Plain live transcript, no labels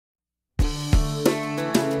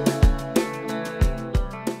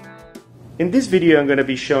In this video, I'm going to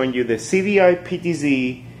be showing you the CVI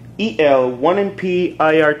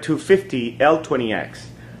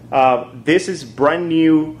PTZ-EL1MPIR250L20X. This is brand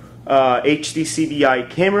new HDCVI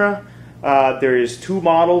camera. There is two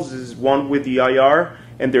models. There is one with the IR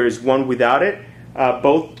and there is one without it.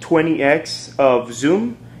 Both 20x of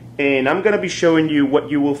zoom. And I'm going to be showing you what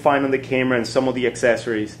you will find on the camera and some of the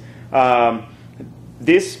accessories.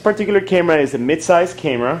 This particular camera is a mid-size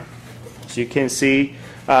camera. As you can see,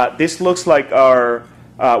 this looks like our,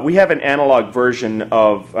 we have an analog version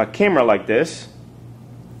of a camera like this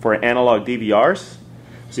for analog DVRs.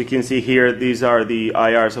 So you can see here, these are the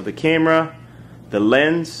IRs of the camera, the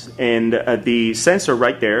lens, and the sensor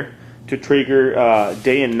right there to trigger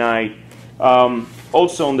day and night.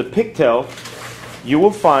 Also on the pigtail, you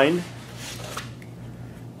will find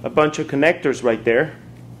a bunch of connectors right there.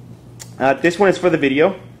 This one is for the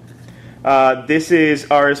video. This is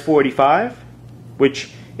RS-485,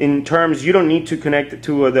 which in terms you don't need to connect it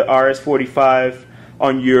to the RS-485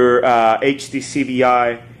 on your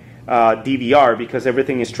HDCVI DVR because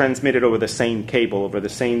everything is transmitted over the same cable, over the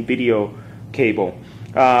same video cable.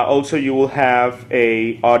 Also, you will have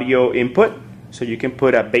a audio input, so you can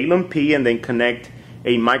put a Balaam P and then connect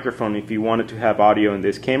a microphone if you wanted to have audio in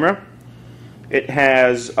this camera. It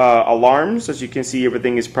has alarms. As you can see,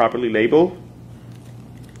 everything is properly labeled,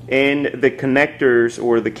 and the connectors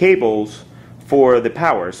or the cables for the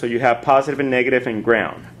power. So you have positive and negative and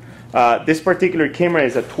ground. This particular camera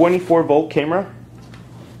is a 24 volt camera,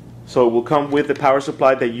 so it will come with the power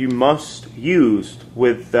supply that you must use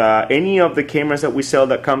with any of the cameras that we sell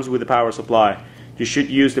that comes with the power supply. You should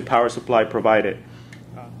use the power supply provided.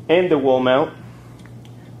 And the wall mount.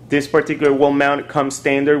 This particular wall mount comes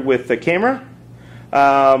standard with the camera.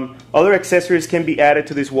 Other accessories can be added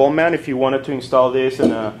to this wall mount if you wanted to install this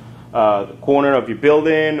in a corner of your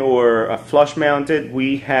building or a flush mounted.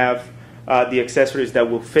 We have the accessories that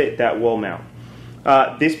will fit that wall mount.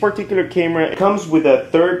 This particular camera comes with a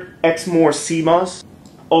third Exmor CMOS.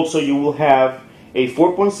 Also, you will have a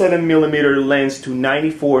 4.7mm lens to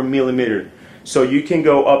 94mm, so you can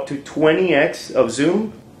go up to 20x of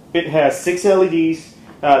zoom. It has 6 LEDs.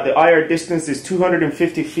 The IR distance is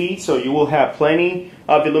 250 feet, so you will have plenty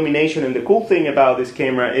of illumination. And the cool thing about this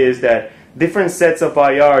camera is that different sets of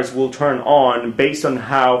IRs will turn on based on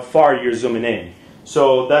how far you're zooming in.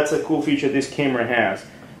 So that's a cool feature this camera has.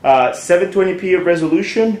 720p of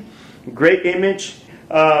resolution, great image,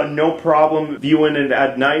 no problem viewing it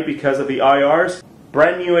at night because of the IRs.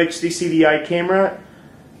 Brand new HDCVI camera,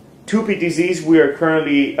 2 PTZs we are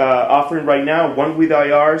currently offering right now, one with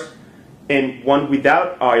IRs and one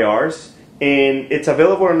without IRs, and it's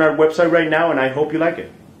available on our website right now, and I hope you like it.